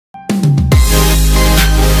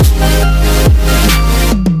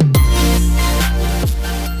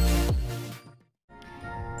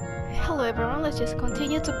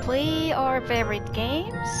our favorite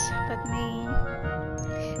games. Let me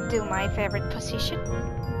do my favorite position.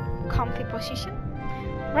 Comfy position.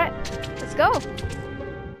 Right, let's go.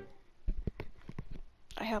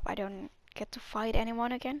 I hope I don't get to fight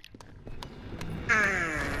anyone again.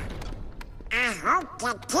 I hope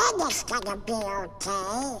the kid is gonna be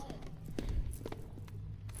okay.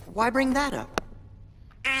 Why bring that up?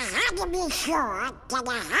 I had to be sure that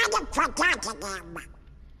I hadn't forgotten him.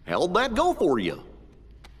 How'd that go for you?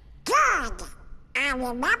 Good. I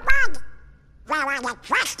remembered where I had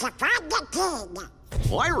first to find the kid.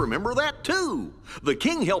 Well, I remember that too. The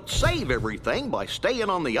king helped save everything by staying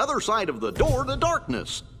on the other side of the door to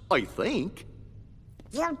darkness, I think.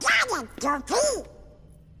 You got it, Goofy.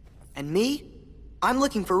 And me? I'm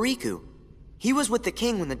looking for Riku. He was with the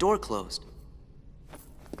king when the door closed.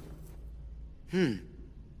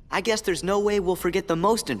 I guess there's no way we'll forget the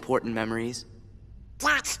most important memories.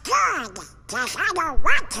 That's good, 'cause I don't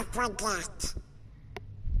want to forget.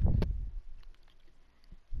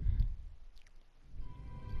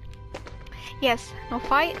 Yes, no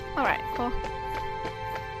fight? Alright, cool.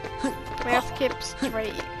 Let's skip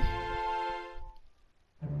straight.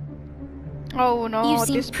 Oh no, You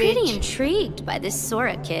seem this pretty bitch. intrigued by this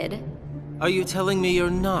Sora kid. Are you telling me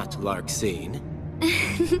you're not Larxene?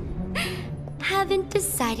 Haven't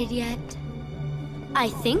decided yet. I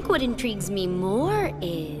think what intrigues me more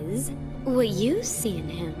is what you see in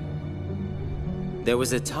him. There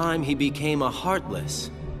was a time he became a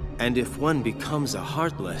Heartless. And if one becomes a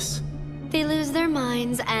Heartless... They lose their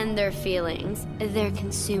minds and their feelings. They're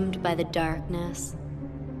consumed by the darkness.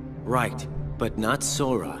 Right, but not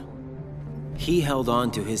Sora. He held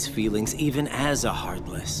on to his feelings even as a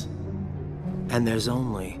Heartless. And there's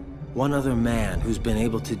only one other man who's been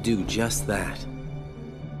able to do just that.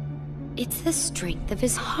 It's the strength of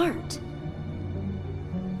his heart.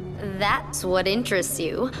 That's what interests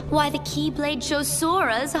you. Why the Keyblade shows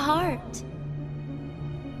Sora's heart.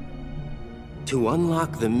 To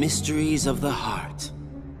unlock the mysteries of the heart.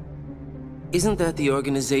 Isn't that the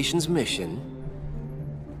organization's mission?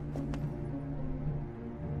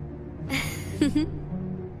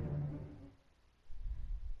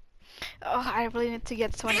 Oh, I really need to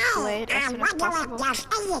get Sonic Blade as I soon as wonder if possible. there's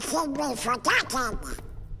anything we've forgotten.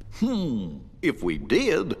 If we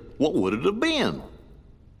did, what would it have been?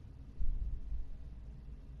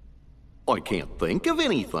 I can't think of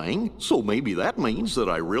anything, so maybe that means that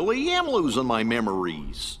I really am losing my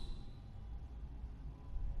memories.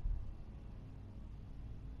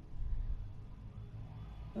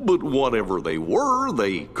 But whatever they were,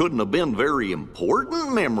 they couldn't have been very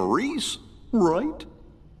important memories, right?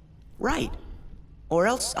 Right. Or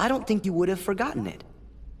else I don't think you would have forgotten it.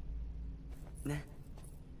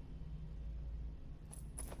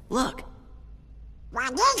 Look,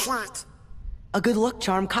 What is it? a good luck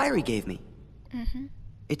charm Kairi gave me.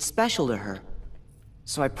 It's special to her.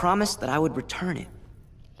 So I promised that I would return it.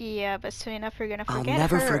 Yeah, but soon enough you're gonna I'll forget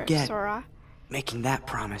never her, forget. Sora. Making that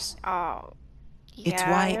promise. Oh, yeah, It's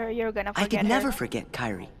why you're gonna I forget could her. never forget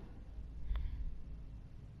Kairi.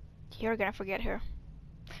 You're gonna forget her.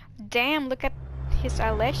 Damn, look at his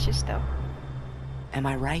eyelashes though. Am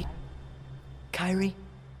I right, Kairi?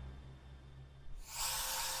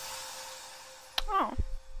 Oh.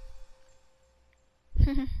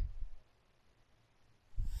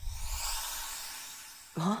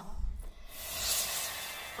 Huh?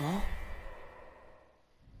 Oh?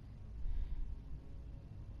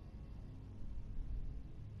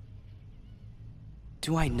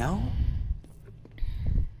 Do I know?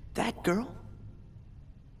 That girl?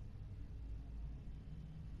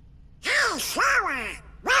 Hey, Sora!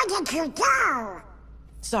 Where did you go?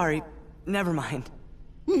 Sorry, never mind.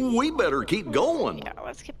 We better keep going. Yeah,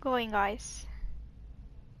 let's keep going, guys.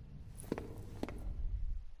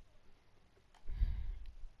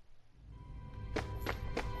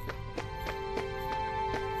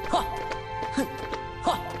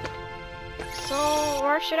 So,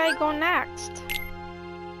 where should I go next?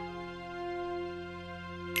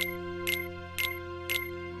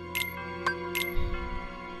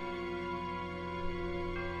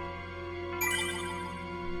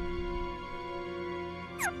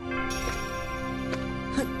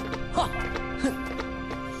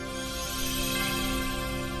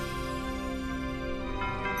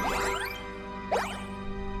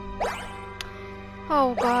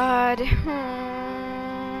 Oh god.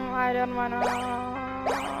 I don't wanna.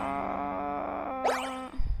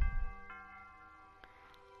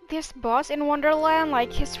 This boss in Wonderland,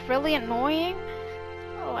 like, he's really annoying.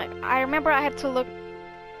 Like, I remember I had to look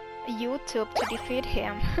YouTube to defeat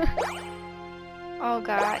him. Oh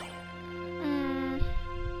god.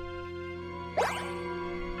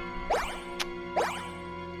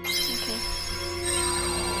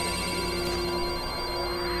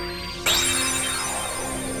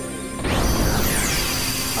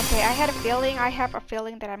 Okay, I have a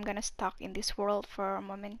feeling that I'm gonna stuck in this world for a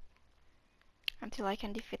moment until I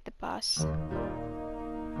can defeat the boss.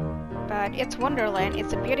 But it's Wonderland,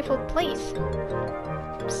 it's a beautiful place.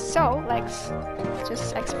 So let's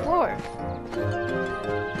just explore.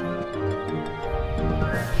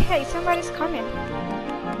 Hey, somebody's coming.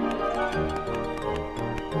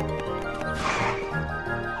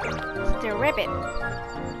 It's the rabbit.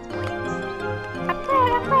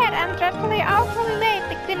 I'm dreadfully awfully late.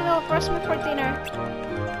 The queen will roast me for dinner.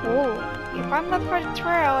 Oh, if I'm not for the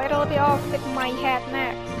trail, it'll be off with my head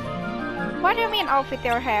next. What do you mean off with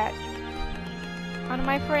your head? On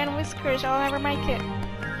my fur and whiskers, I'll never make it.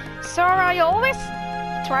 Sora, you always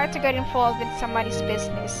try to get involved with somebody's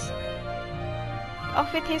business.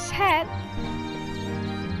 Off with his head?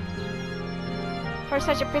 For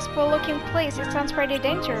such a peaceful looking place, it sounds pretty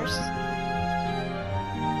dangerous.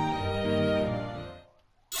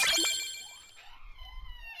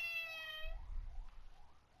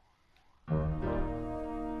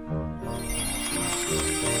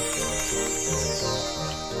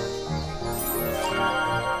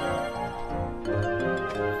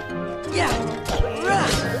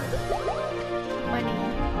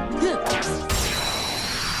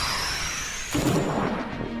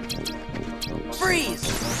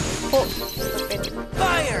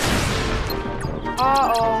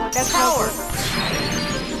 That's power.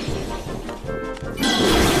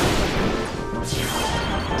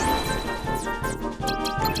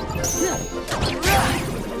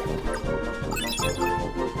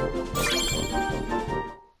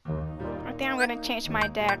 I think I'm gonna change my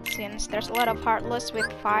deck since there's a lot of Heartless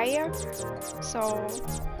with fire. So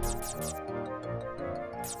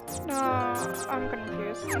no, I'm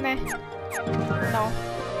confused. Meh. No.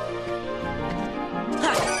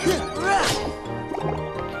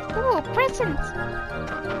 Ooh, presents!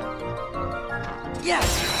 Yes!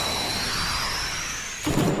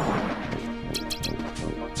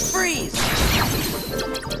 Freeze!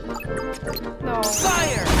 No.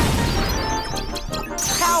 Fire!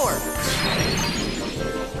 Power!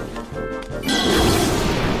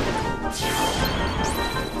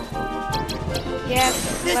 Yes,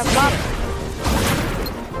 This level up.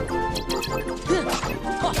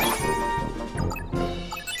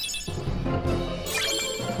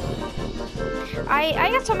 I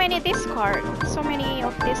got so many discards. So many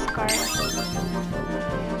of discards.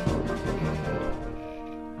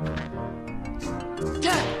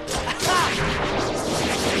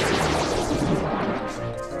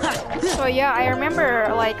 So yeah, I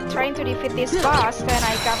remember like trying to defeat this boss, then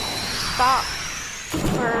I got stuck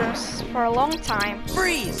for a long time.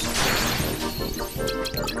 Freeze!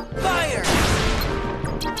 Fire!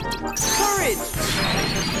 Courage!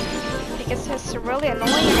 Because he's really annoying.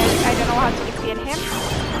 I don't know how to defeat him,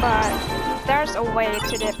 but there's a way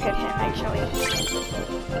to defeat him actually.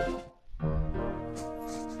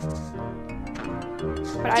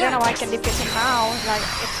 But I don't know I can defeat him now. Like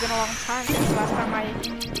it's been a long time since the last time I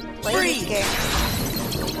played this game.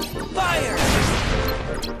 Fire!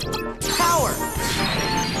 Power!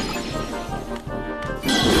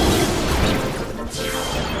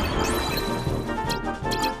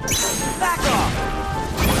 Back off!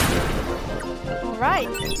 Alright.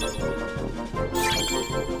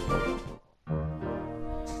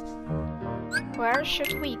 Where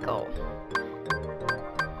should we go?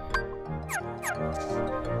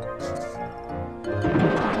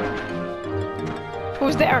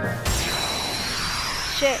 Who's there?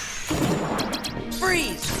 Shit.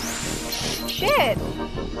 Freeze! Shit!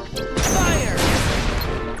 Fire!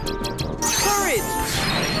 Courage!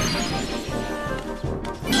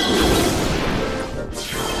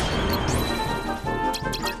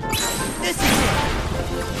 This is it!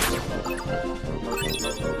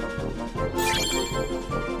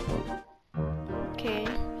 Okay.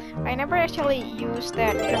 I never actually used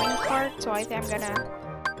that healing card, so I think I'm gonna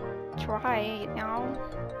try it now.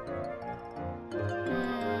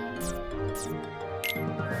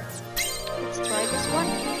 Let's try this one.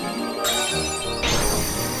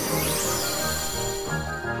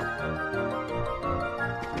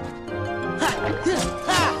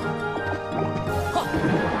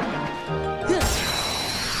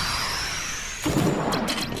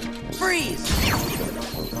 Freeze!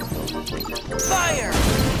 Fire!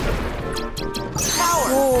 Power!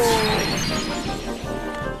 Whoa.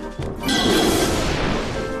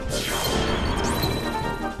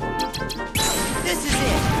 This is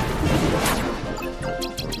it!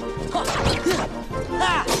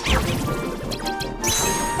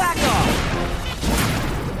 Back off!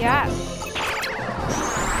 Yes.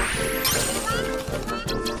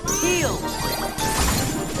 Heal!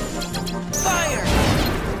 Fire!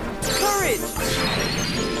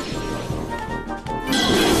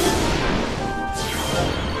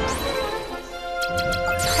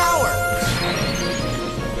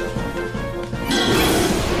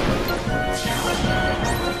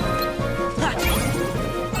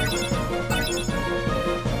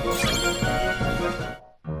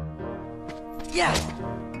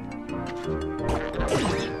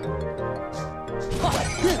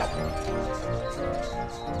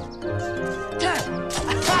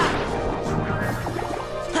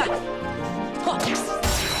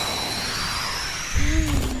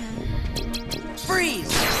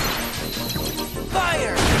 Freeze!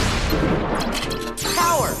 Fire!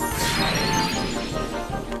 Power!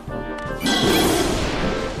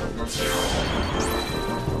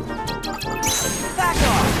 Back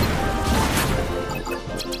off!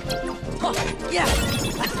 Yeah!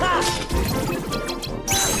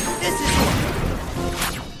 This is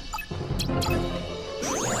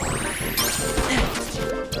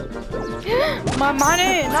it! My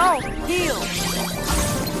money! No! Heal!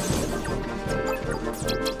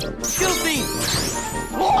 Filthy!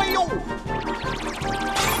 Loyal!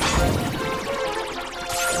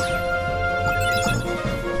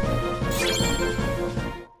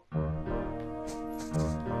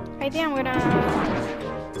 I think I'm gonna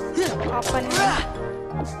open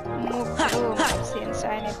move room since I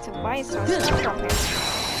need to buy some stuff from him.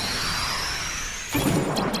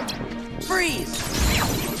 Freeze!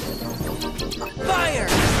 Fire!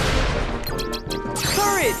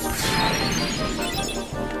 Courage!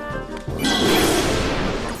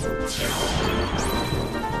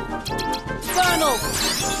 Funnel!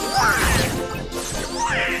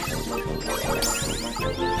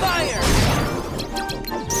 Fire!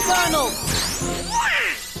 Funnel!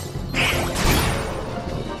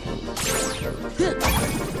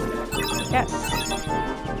 Yes.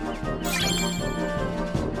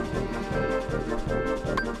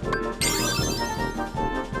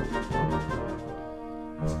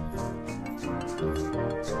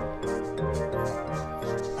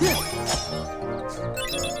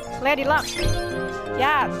 Lady Luck.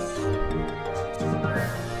 Yes.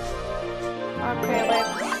 Okay,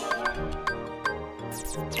 let's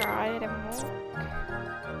try the move.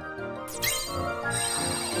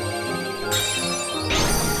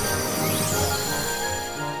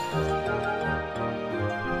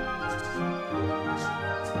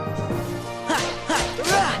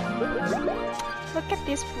 Look at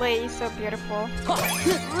this place, so beautiful.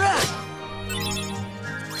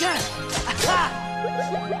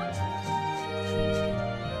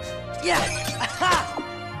 Yeah!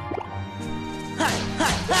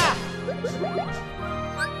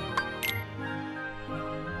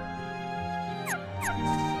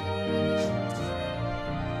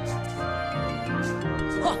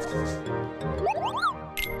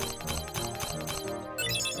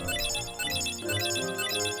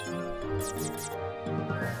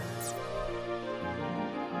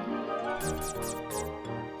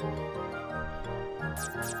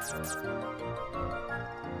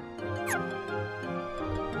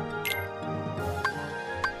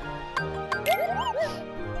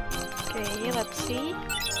 Okay, let's see.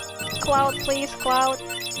 Cloud, please, Cloud.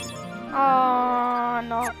 Oh,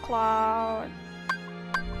 no, Cloud.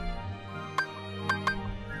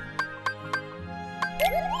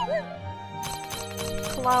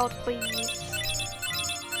 Cloud, please.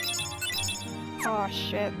 Oh,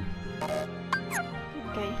 shit.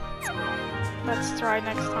 Okay. Let's try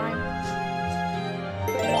next time.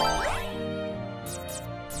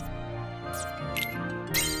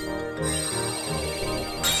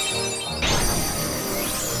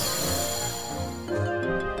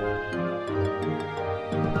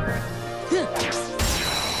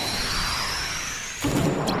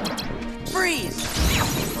 Freeze!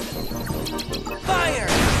 Fire!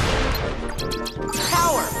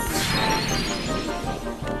 Power!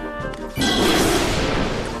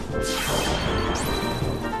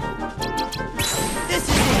 This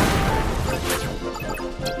is it!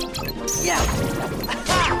 Yeah!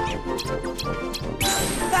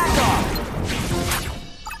 Back off!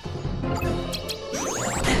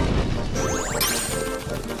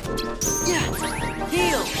 Yeah!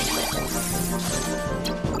 Heal!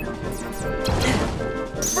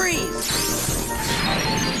 Freeze!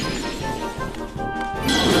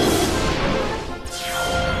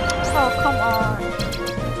 Oh, come on.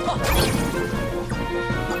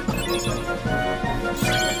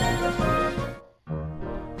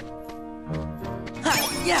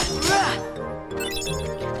 Yeah!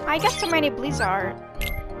 I got so many Blizzard.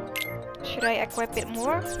 Should I equip it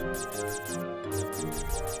more?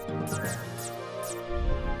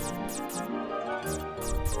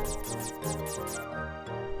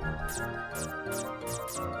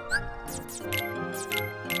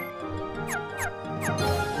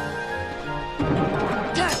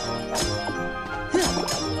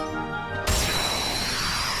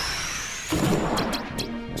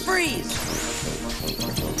 Freeze!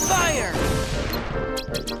 Fire!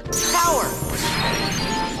 Power!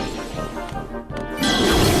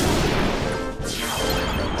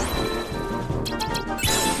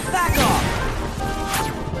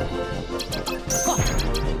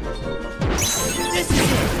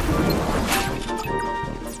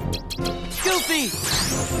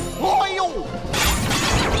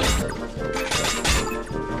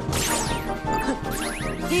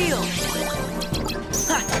 Heal!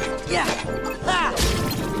 Ha! Yeah! Ha!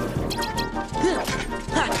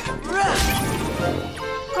 Ha! Rah!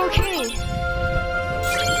 Okay.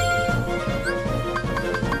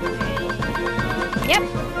 Yep.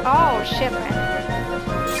 Oh shit, man.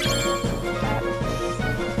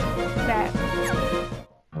 That.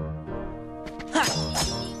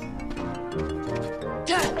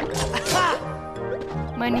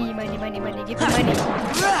 Money, money, money, money. Give me money.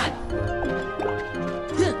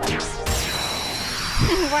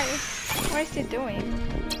 What is he doing?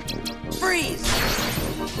 Freeze!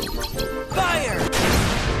 Fire!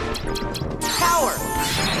 Power!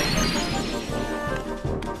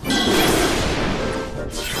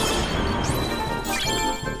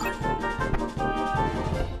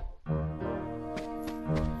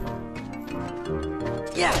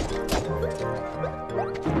 Yeah!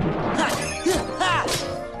 Ha! Ha!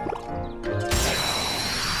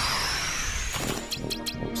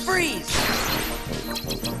 Freeze!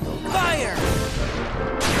 Fire!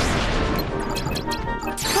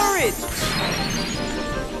 Courage!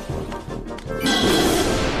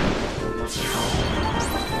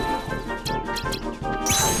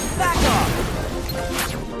 Back off!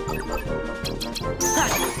 Ha!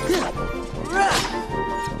 Rah!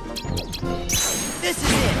 This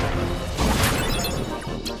is it!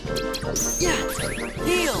 Yeah!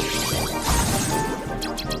 Heal!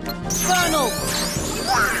 Funnel!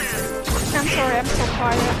 I'm sorry, I'm so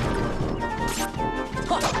tired.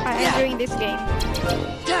 I am doing this game.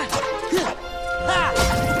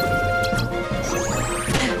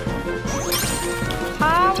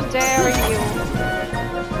 How dare you?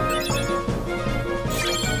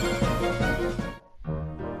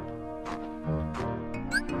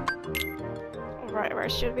 Alright, where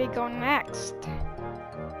should we go next?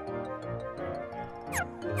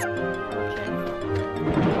 Okay.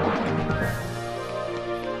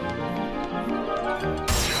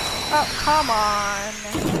 Oh, come on.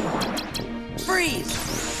 Freeze!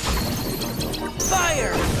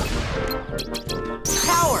 Fire!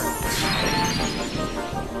 Power!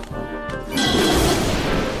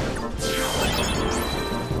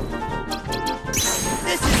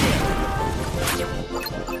 This is it!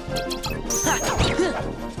 Ha!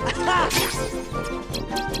 Ha!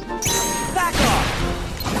 Back off!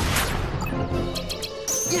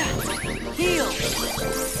 Yeah! Heal!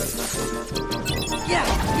 Yeah!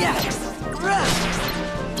 Yeah! Rah!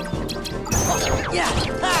 Yeah!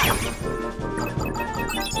 Ha!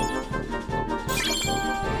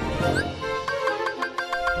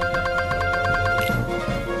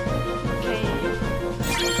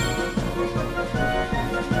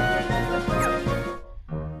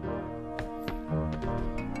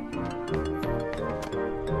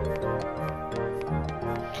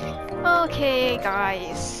 Okay,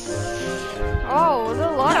 guys. Oh, there's a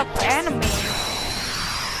lot of enemies.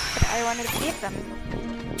 But I wanted to beat them.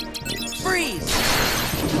 Freeze!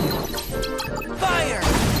 Fire!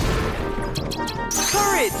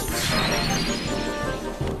 Courage!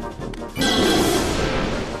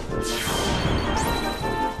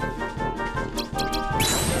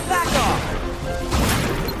 Back off!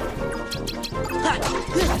 Ha!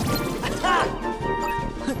 Ha!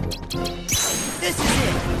 This is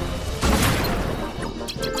it!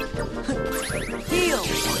 Heal!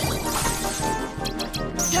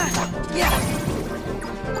 Yeah!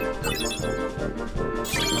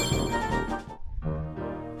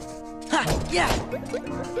 Ha! Yeah!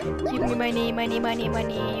 Give me money, money, money,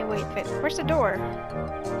 money. Wait, wait. Where's the door?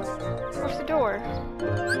 Where's the door?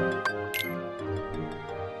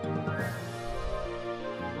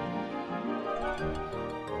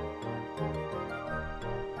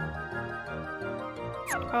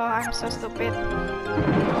 Oh, I'm so stupid.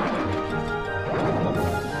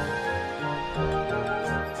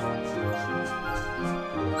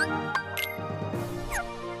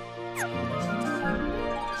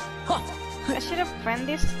 I should have went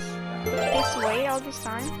this way all this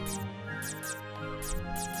time.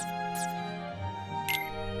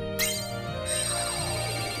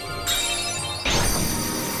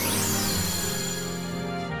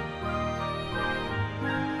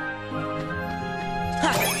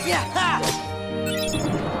 Ha! Yeah! Ha!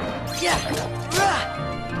 Yeah! Rah!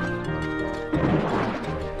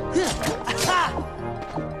 Ha!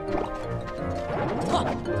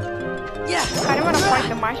 Yeah! I don't want to fight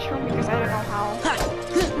the mushroom because I don't know how.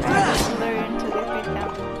 I have to learn to defeat them.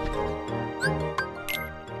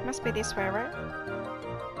 Must be this way, right?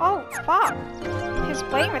 Oh, fuck! He's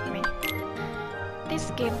playing with me.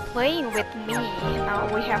 This game playing with me. Now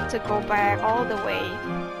we have to go back all the way.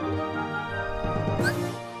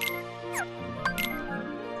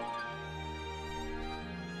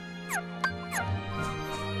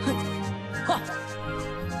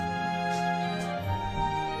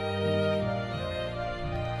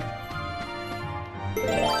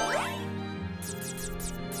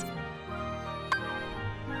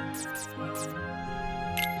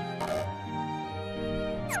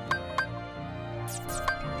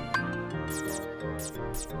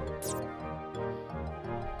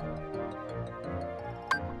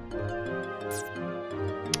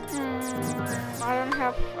 I don't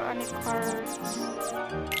have any cards.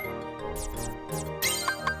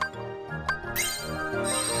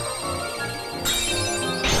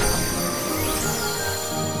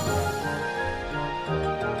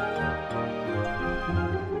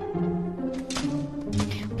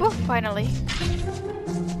 Woo, finally.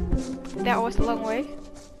 That was a long way.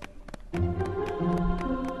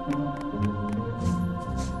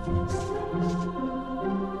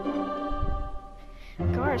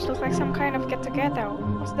 Gosh, looks like some kind of get-together.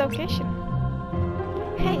 What's the occasion?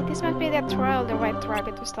 Hey, this must be that trial the White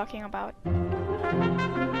Rabbit was talking about.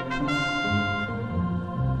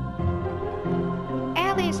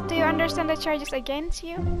 Alice, do you understand the charges against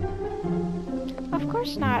you? Of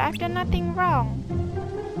course not. I've done nothing wrong.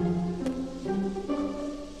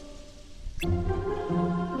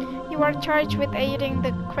 You are charged with aiding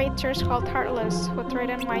the creatures called Heartless who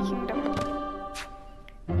threaten my kingdom.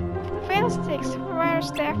 Fiddlesticks,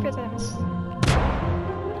 where's the evidence?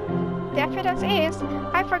 The evidence is...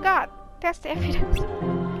 I forgot. That's the evidence.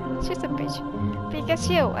 She's a bitch. Because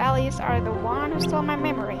you, Alice, are the one who stole my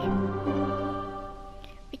memory.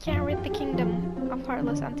 We can't rid the kingdom of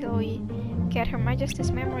Heartless until we get Her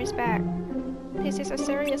Majesty's memories back. This is a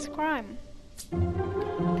serious crime.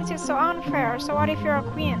 This is so unfair. So what if you're a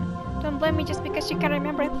queen? Don't blame me just because you can't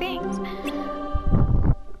remember things.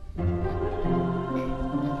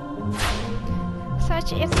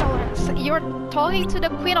 Such insolence. You're talking to the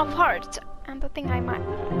Queen of Hearts. And to think I might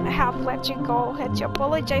have let you go. Had you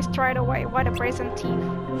apologized right away. What a brazen thief.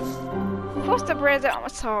 Who's the brazen? Oh,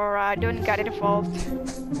 Sora, don't get involved.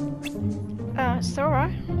 Sora?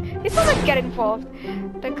 It's not like get involved.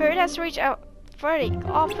 The court has reached a verdict.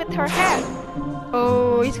 Off with her head.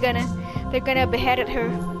 Oh, they're gonna behead her.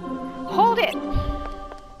 Hold it!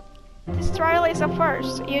 This trial is a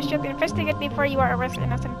farce. You should investigate before you arrest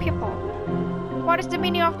innocent people. What is the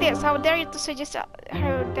meaning of this? How dare you suggest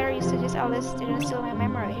Alice didn't steal my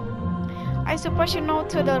memory? I suppose you know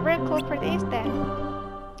who the real culprit is then.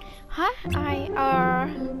 Huh?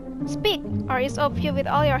 Speak, or it's up you with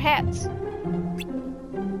all your heads.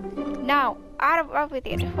 Now, out with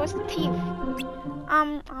it. Who's the thief?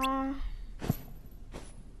 I'm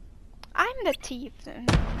the thief.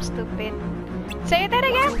 Stupid. Say that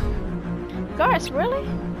again? Gosh, really?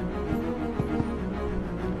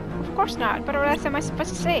 Of course not, but what else am I supposed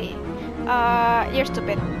to say? You're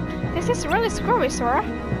stupid. This is really screwy, Sora.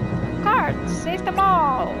 Cards, seize them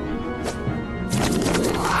all!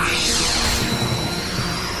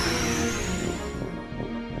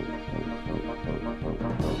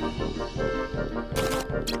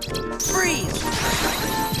 Freeze!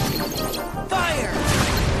 Fire!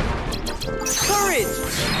 Courage!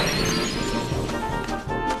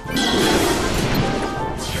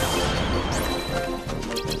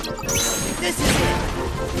 This is it!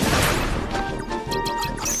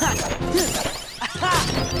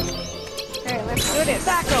 Hey, let's do this.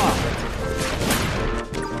 Back off!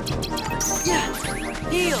 Yeah!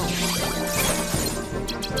 Heal!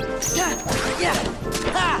 Yeah!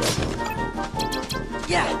 Ha!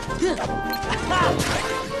 Yeah! Ha!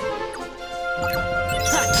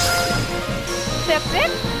 That's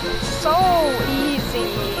it? So easy.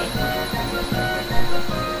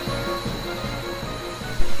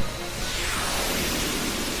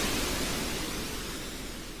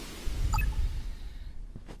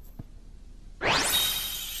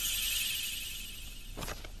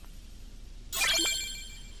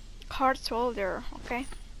 Card soldier, okay.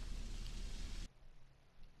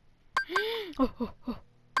 Oh.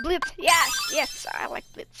 Blitz, yes, I like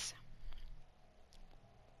Blitz.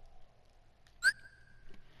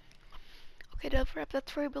 Okay, don't forget that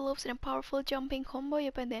 3 believes in a powerful jumping combo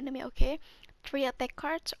you ban the enemy, okay? 3 attack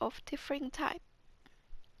cards of differing type.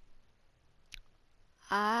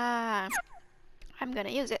 I'm gonna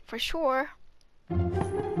use it for sure.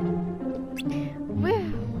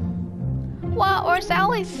 Woo. Wow, where's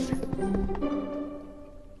Alice?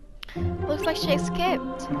 Looks like she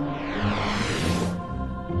escaped.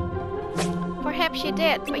 Perhaps she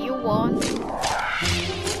did, but you won't.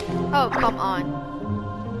 Oh, come on.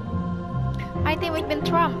 I think we've been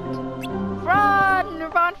trumped.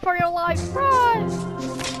 Run for your life, run!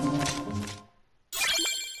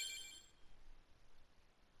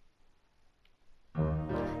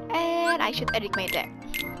 And I should edit my deck.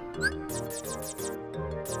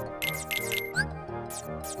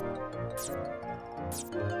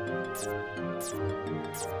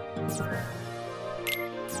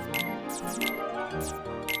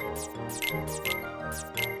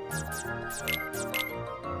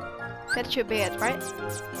 That should be it, right?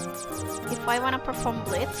 If I wanna perform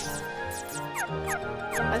Blitz,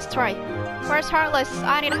 let's try. Where's Heartless?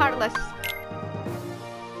 I need Heartless.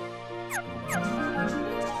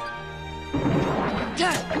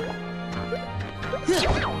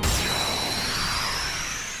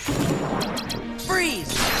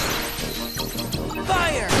 Freeze!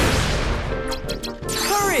 Fire!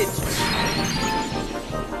 Courage!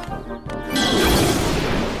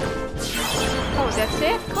 Oh, that's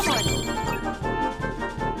it? Come on.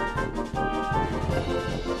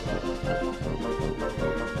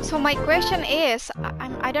 So my question is,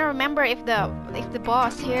 I don't remember if the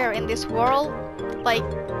boss here in this world like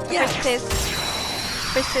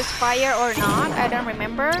resist fire or not. I don't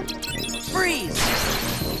remember. Freeze!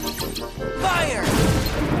 Fire!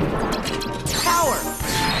 Power!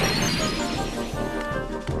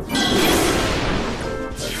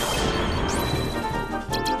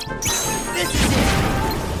 This is it!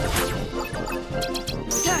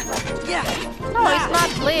 Yeah! No, it's not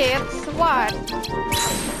Blitz. What?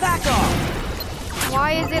 Back off!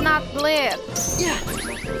 Why is it not Blitz? Yeah!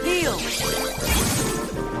 Heal!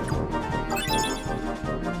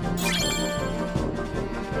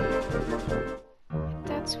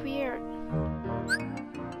 That's weird.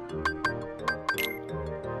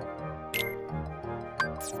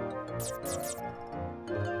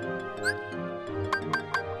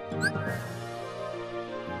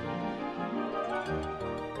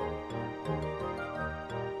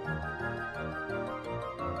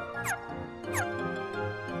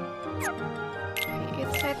 It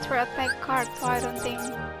said to attack card, so I don't think.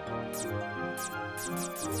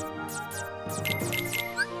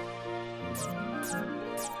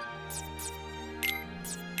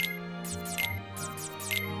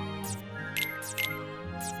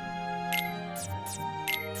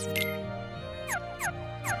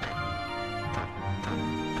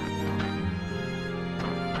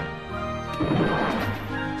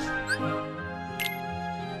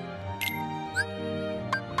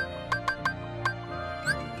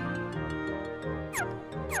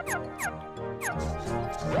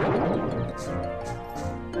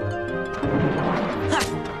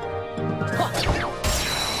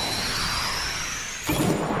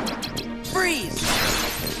 Freeze!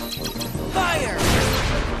 Fire!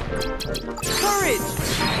 Courage!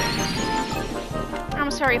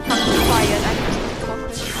 I'm sorry if I'm quiet. I'm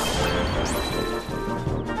just focused.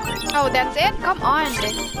 Oh, that's it? Come on.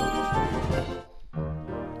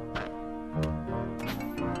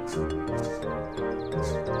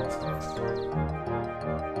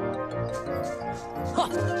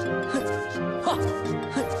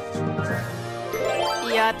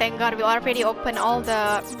 Yeah, thank God we already opened all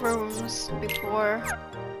the rooms before.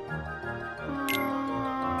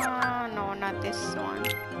 No, not this one.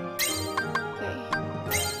 Okay.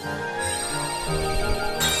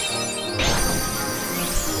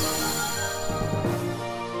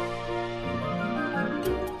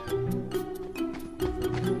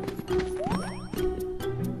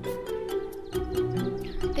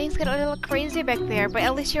 Things get a little crazy back there, but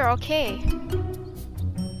at least you're okay.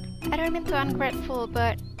 I don't mean to ungrateful,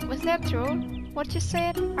 but was that true? What you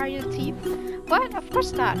said? Are you a thief? What? Of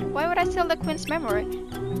course not. Why would I steal the queen's memory?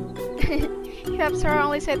 Perhaps Sora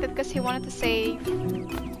only said that because he wanted to say...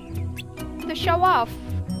 to show off.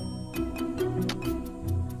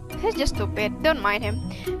 He's just stupid. Don't mind him.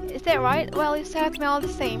 Is that right? Well, you said me all the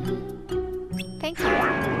same. Thank you.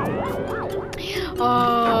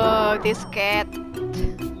 Oh, this cat.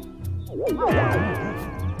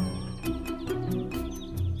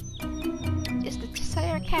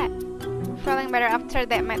 Cat. Feeling better after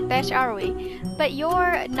that mad dash, are we? But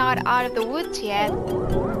you're not out of the woods yet.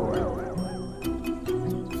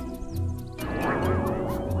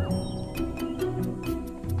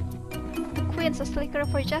 The queen's a slicker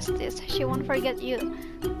for justice. She won't forget you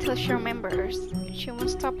till she remembers. She won't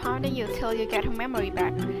stop hounding you till you get her memory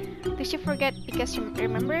back. Does she forget because she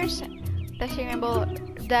remembers? Does she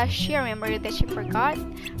remember that she forgot?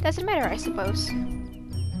 Doesn't matter, I suppose.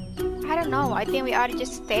 I don't know, I think we ought to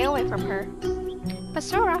just stay away from her. But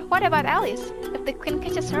Sora, what about Alice? If the queen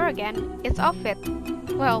catches her again, it's off it.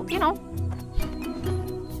 Well, you know,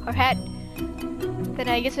 her head. Then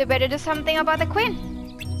I guess we better do something about the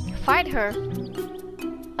queen. Fight her.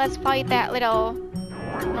 Let's fight that little,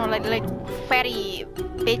 no, like fatty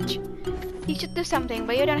bitch. You should do something,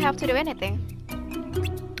 but you don't have to do anything.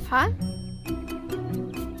 Huh?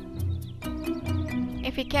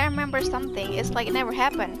 If you can't remember something, it's like it never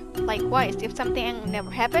happened. Likewise, if something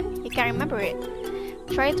never happened, you can't remember it.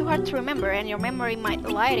 Try too hard to remember and your memory might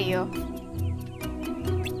lie to you.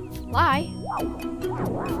 Lie?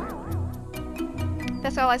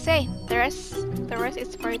 That's all I say. The rest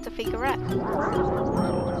is for you to figure out.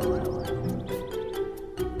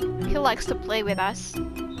 He likes to play with us.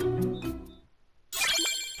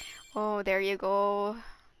 Oh, there you go.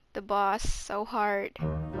 The boss, so hard.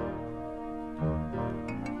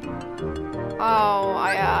 Oh,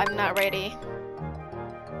 I'm not ready.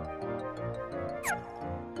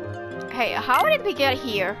 Hey, how did we get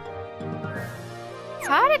here?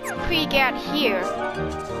 How did we get here?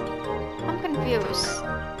 I'm confused.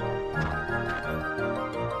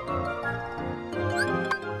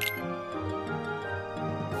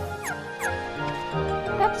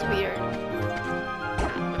 That's weird.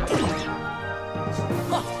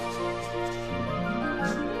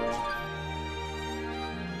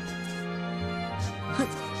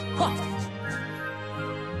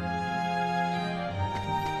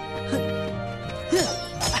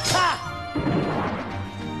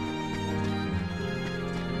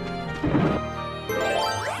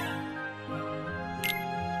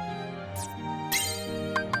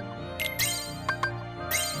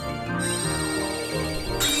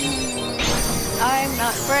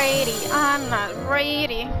 I'm not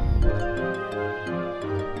ready.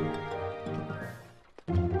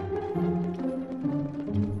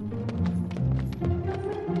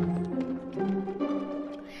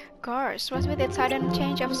 Gosh, what's with the sudden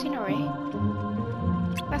change of scenery?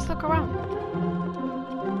 Let's look around.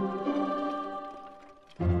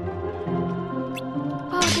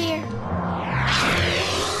 Oh dear.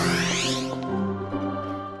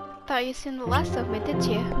 Thought you seen the last of me, did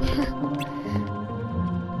you?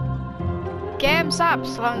 Game's up,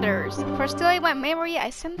 Slunders. For stealing my memory,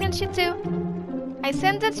 I sentence you to.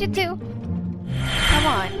 Come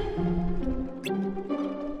on.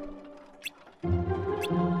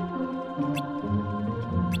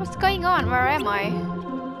 What's going on? Where am I?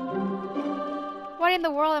 What in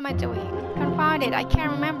the world am I doing? Confound it, I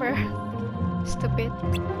can't remember. Stupid.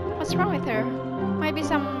 What's wrong with her? Might be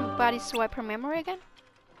somebody swiped her memory again?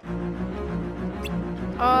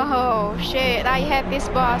 Oh shit, I have this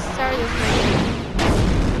boss, seriously.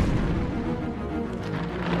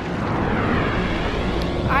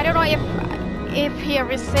 I don't know if he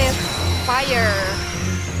resists fire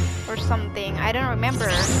or something, I don't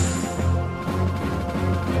remember.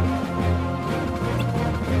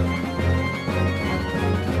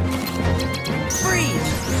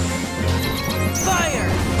 Freeze! Fire!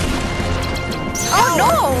 Oh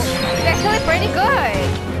no! It's actually pretty good!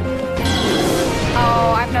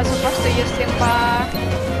 Oh, I'm not supposed to use Simba.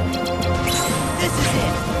 This is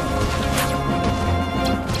it!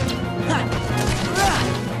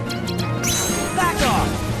 Back off!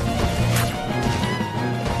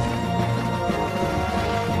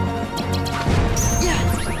 Yeah!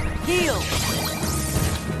 Heal!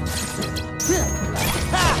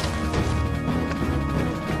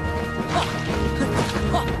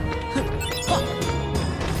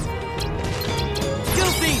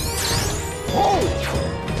 Goofy! Oh!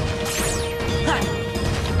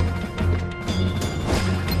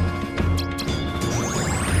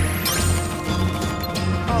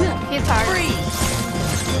 He's hard. Freeze!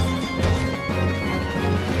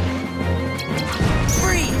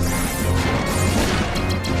 Freeze!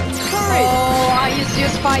 Courage! Oh, I used to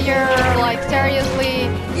use fire, like seriously.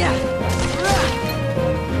 Yeah!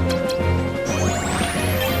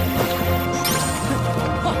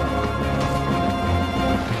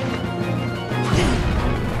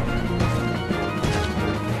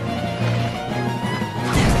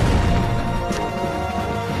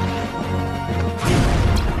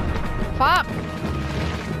 Fuck.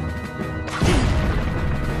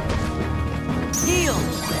 Heal!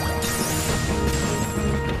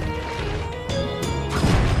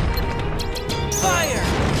 Fire!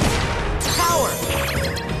 Power!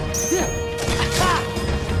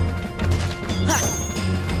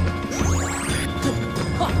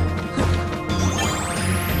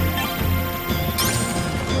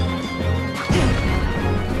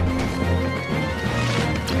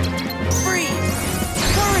 Freeze!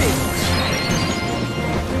 Courage!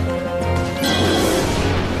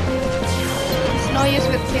 It's no use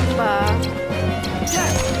with Simba.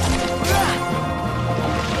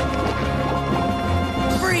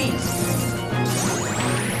 Freeze!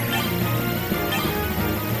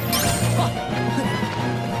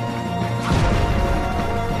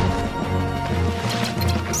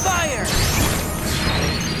 Fire!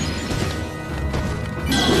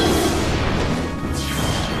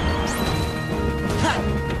 Ha!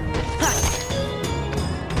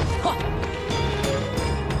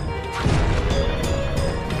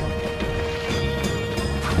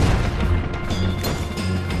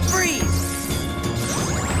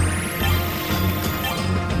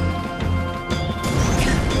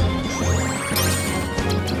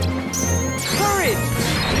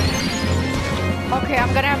 Okay,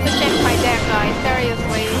 I'm gonna have to change my deck, guys.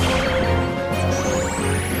 Seriously.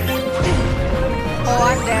 Oh,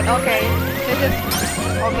 I'm dead. Okay. This is...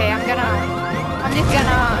 Okay, I'm just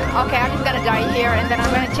gonna die here and then I'm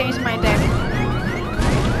gonna change my deck.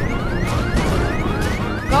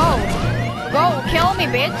 Go! Go! Kill me,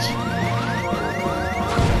 bitch!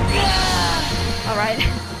 Alright.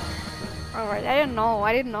 Alright, I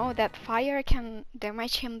didn't know that fire can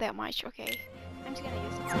damage him that much. Okay. I'm just gonna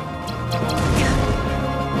use it.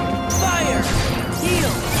 Fire! Heal!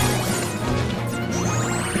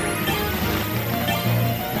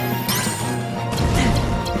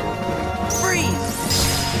 Freeze!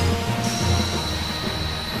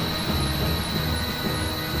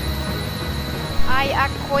 I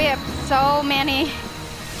equipped so many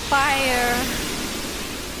fire.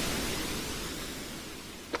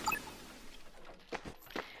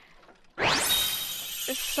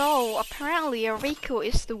 So apparently Riku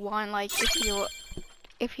is the one, like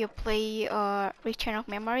if you play Return of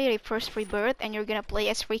Memory, Reverse Rebirth, and you're gonna play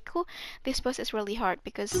as Riku, this boss is really hard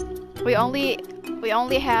because we only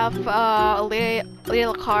have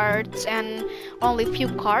little cards and only few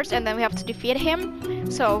cards, and then we have to defeat him.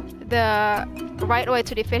 So the right way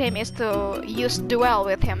to defeat him is to use duel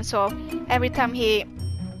with him. So every time he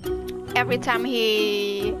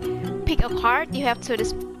pick a card, you have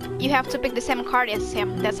to pick the same card as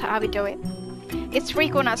him. That's how we do it. It's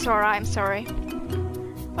Riku, not Sora. I'm sorry.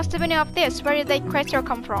 What's the meaning of this? Where did that creature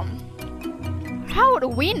come from? How do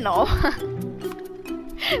we know?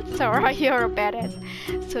 Sora, you're a badass.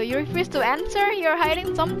 So you refuse to answer? You're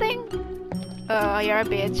hiding something? You're a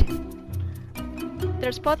bitch.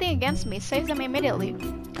 They're plotting against me. Save them immediately.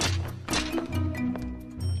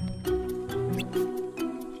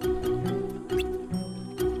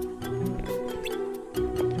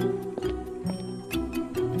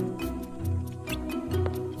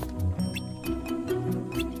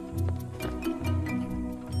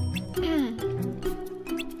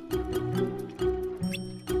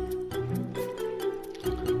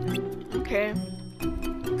 Okay.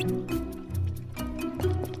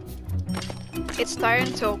 It's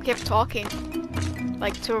time to keep talking,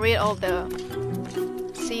 like to read all the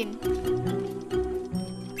scene.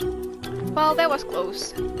 Well, that was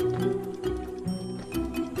close.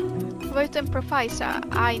 Way to improvise.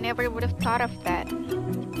 I never would have thought of that.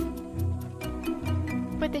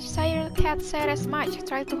 But the Sire Cat said as much.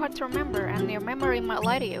 Try too hard to remember, and your memory might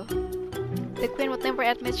lie to you. The Queen would never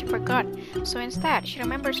admit she forgot, so instead, she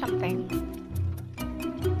remembered something.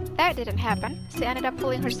 That didn't happen. She ended up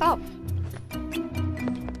fooling herself.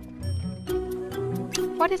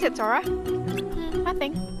 What is it, Sora?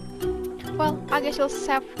 Nothing. Well, I guess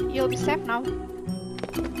you'll be safe now.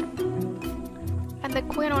 And the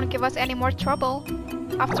Queen won't give us any more trouble.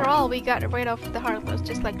 After all, we got rid of the Heartless,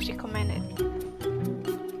 just like she commanded.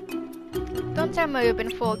 Don't tell me you've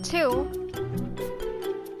been fooled too.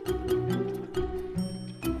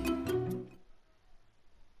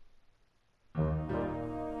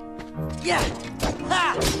 Yeah!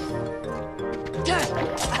 Ha!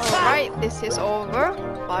 Alright, this is over,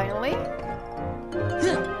 finally.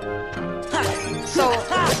 So,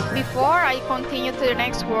 before I continue to the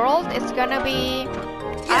next world, it's gonna be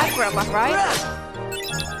Agrabah, right?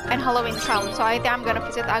 And Halloween Town. So I think I'm gonna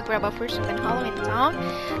visit Agrabah first and then Halloween Town.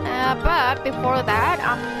 But before that,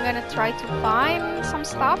 I'm gonna try to find some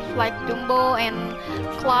stuff like Dumbo and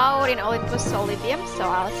Cloud in Olympus Solidium. So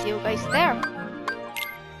I'll see you guys there.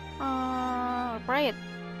 Right.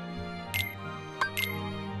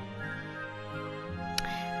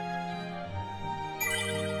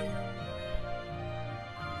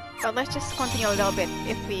 But let's just continue a little bit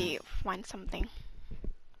if we find something.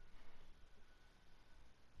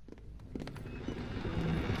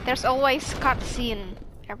 There's always cutscene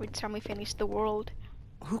every time we finish the world.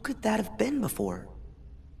 Who could that have been before?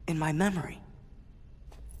 In my memory.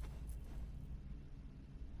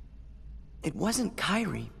 It wasn't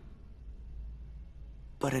Kairi.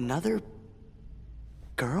 But another...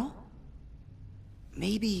 girl?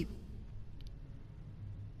 Maybe...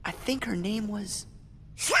 I think her name was...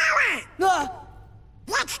 Sora!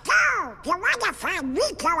 Let's go! You wanna find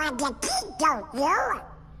Rico and the kid, don't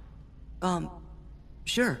you?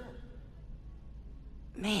 Sure.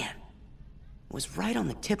 Man, it was right on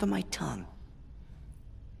the tip of my tongue.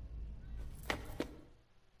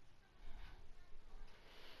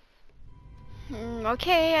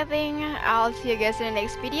 Okay, I think I'll see you guys in the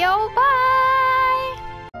next video. Bye!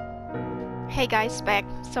 Hey guys, back.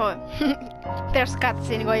 So, there's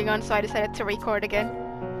cutscene going on, so I decided to record again.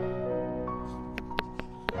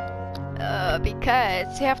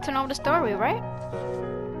 Because you have to know the story, right?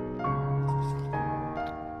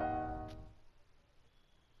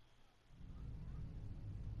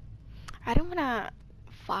 I don't wanna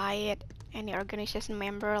fight any organization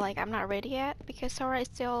member, like I'm not ready yet because Sora is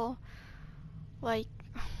still like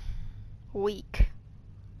weak.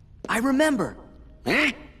 I remember.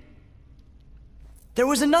 Huh? There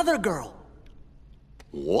was another girl.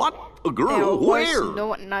 What? A There girl? was Where?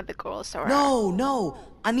 no another girl, Sora. No.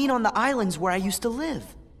 I mean on the islands where I used to live.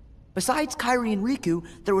 Besides Kairi and Riku,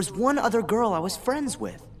 there was one other girl I was friends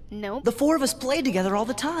with. Nope. The four of us played together all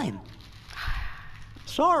the time.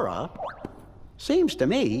 Sora? Seems to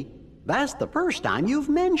me that's the first time you've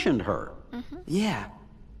mentioned her. Yeah.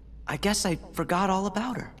 I guess I forgot all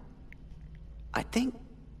about her. I think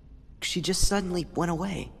she just suddenly went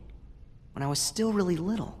away when I was still really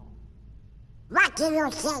little. What do you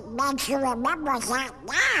think makes you remember that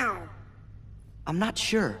now? I'm not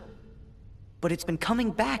sure, but it's been coming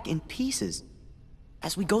back in pieces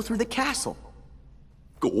as we go through the castle.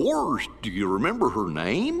 Gorge, do you remember her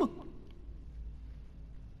name?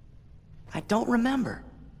 I don't remember.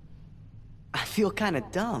 I feel kinda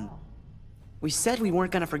dumb. We said we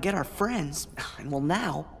weren't gonna forget our friends, and well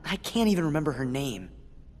now, I can't even remember her name.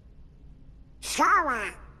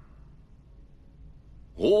 Sora.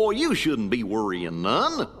 Oh, you shouldn't be worrying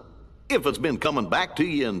none. If it's been coming back to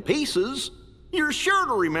you in pieces, you're sure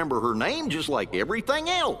to remember her name just like everything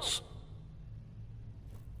else.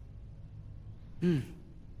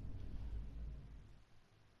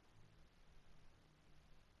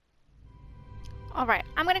 Alright,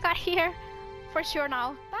 I'm gonna cut here for sure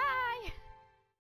now. Bye!